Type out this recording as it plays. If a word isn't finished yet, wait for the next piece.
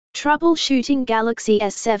Troubleshooting Galaxy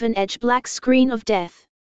S7 Edge black screen of death.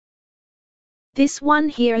 This one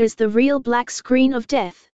here is the real black screen of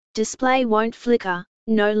death. Display won't flicker,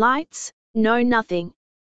 no lights, no nothing.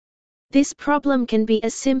 This problem can be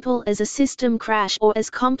as simple as a system crash or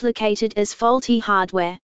as complicated as faulty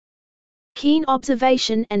hardware. Keen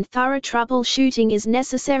observation and thorough troubleshooting is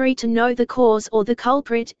necessary to know the cause or the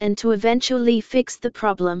culprit and to eventually fix the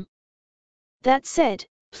problem. That said,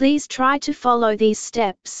 please try to follow these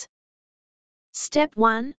steps. Step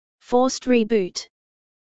 1. Forced reboot.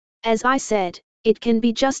 As I said, it can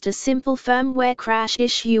be just a simple firmware crash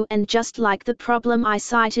issue, and just like the problem I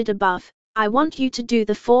cited above, I want you to do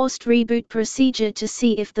the forced reboot procedure to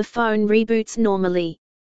see if the phone reboots normally.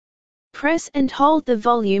 Press and hold the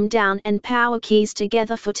volume down and power keys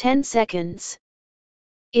together for 10 seconds.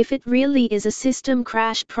 If it really is a system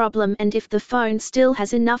crash problem and if the phone still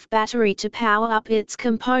has enough battery to power up its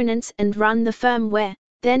components and run the firmware,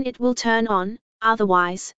 then it will turn on.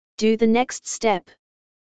 Otherwise, do the next step.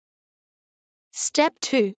 Step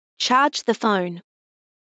 2. Charge the phone.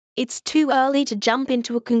 It's too early to jump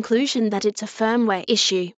into a conclusion that it's a firmware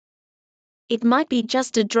issue. It might be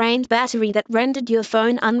just a drained battery that rendered your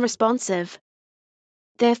phone unresponsive.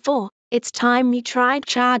 Therefore, it's time you tried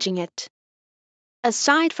charging it.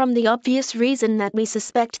 Aside from the obvious reason that we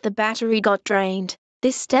suspect the battery got drained,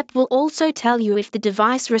 this step will also tell you if the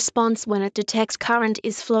device responds when it detects current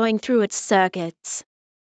is flowing through its circuits.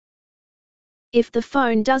 If the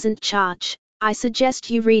phone doesn't charge, I suggest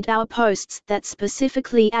you read our posts that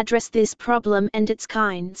specifically address this problem and its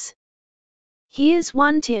kinds. Here's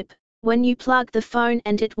one tip: when you plug the phone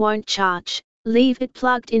and it won't charge, leave it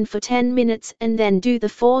plugged in for 10 minutes and then do the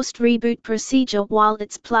forced reboot procedure while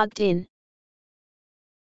it's plugged in.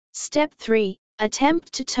 Step 3.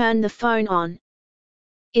 Attempt to turn the phone on.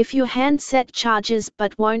 If your handset charges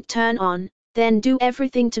but won't turn on, then do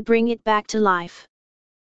everything to bring it back to life.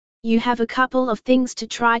 You have a couple of things to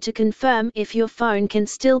try to confirm if your phone can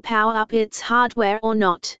still power up its hardware or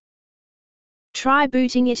not. Try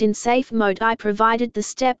booting it in safe mode. I provided the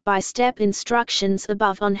step-by-step instructions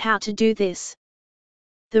above on how to do this.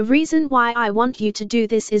 The reason why I want you to do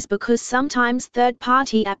this is because sometimes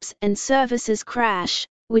third-party apps and services crash,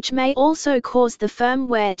 which may also cause the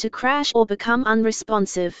firmware to crash or become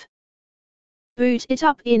unresponsive. Boot it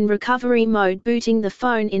up in recovery mode. Booting the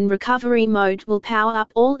phone in recovery mode will power up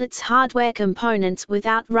all its hardware components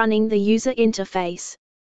without running the user interface.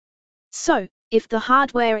 So, if the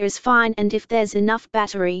hardware is fine and if there's enough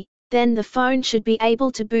battery, then the phone should be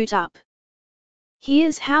able to boot up.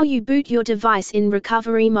 Here's how you boot your device in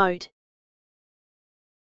recovery mode.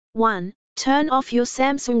 1. Turn off your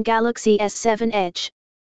Samsung Galaxy S7 Edge.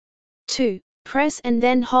 2. Press and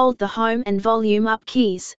then hold the home and volume up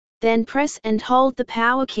keys, then press and hold the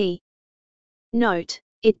power key. Note,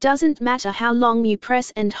 it doesn't matter how long you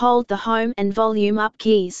press and hold the home and volume up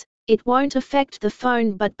keys, it won't affect the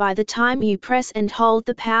phone, but by the time you press and hold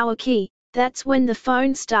the power key, that's when the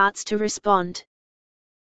phone starts to respond.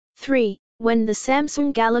 3. When the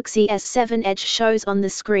Samsung Galaxy S7 Edge shows on the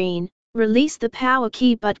screen, release the power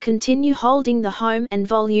key but continue holding the home and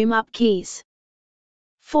volume up keys.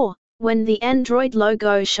 4. When the Android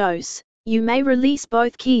logo shows, you may release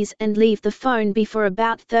both keys and leave the phone be for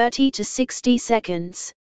about 30 to 60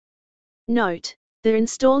 seconds. Note, the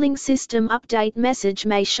installing system update message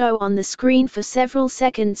may show on the screen for several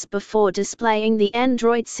seconds before displaying the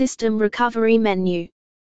Android system recovery menu.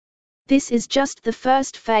 This is just the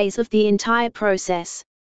first phase of the entire process.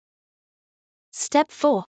 Step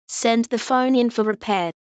 4. Send the phone in for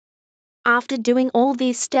repair. After doing all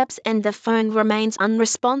these steps and the phone remains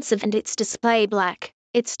unresponsive and its display black,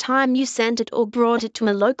 it's time you sent it or brought it to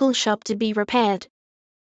a local shop to be repaired.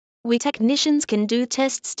 We technicians can do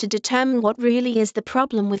tests to determine what really is the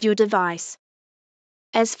problem with your device.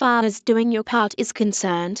 As far as doing your part is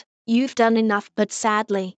concerned, you've done enough, but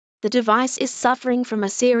sadly, the device is suffering from a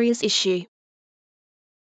serious issue.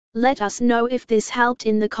 Let us know if this helped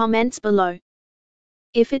in the comments below.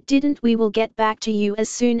 If it didn't, we will get back to you as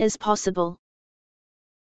soon as possible.